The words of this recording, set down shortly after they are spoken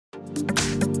Hi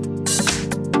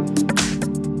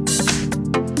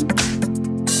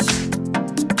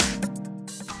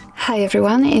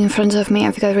everyone, in front of me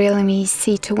I've got REALME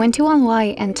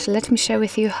C21Y and let me share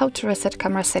with you how to reset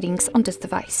camera settings on this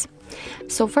device.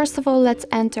 So first of all, let's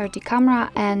enter the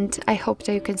camera, and I hope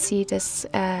that you can see this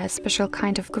special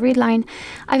kind of grid line.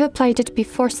 I've applied it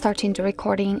before starting the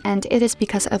recording, and it is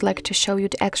because I'd like to show you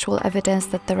the actual evidence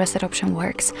that the reset option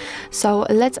works. So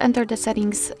let's enter the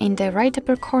settings in the right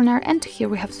upper corner, and here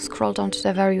we have to scroll down to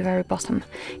the very bottom.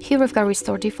 Here we've got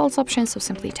restore defaults option, so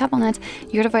simply tap on it.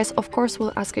 Your device of course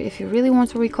will ask you if you really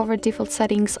want to recover default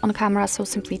settings on camera, so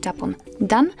simply tap on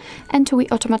done, and we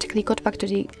automatically got back to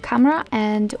the camera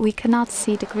and we cannot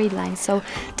see the grid line. So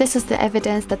this is the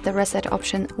evidence that the reset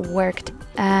option worked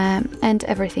and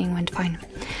everything went fine.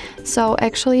 So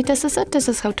actually this is it. This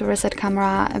is how to reset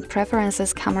camera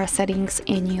preferences, camera settings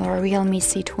in your REALME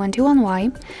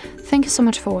C21Y. Thank you so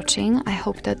much for watching. I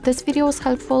hope that this video was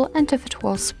helpful, and if it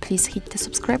was, please hit the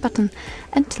subscribe button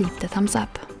and leave the thumbs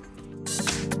up.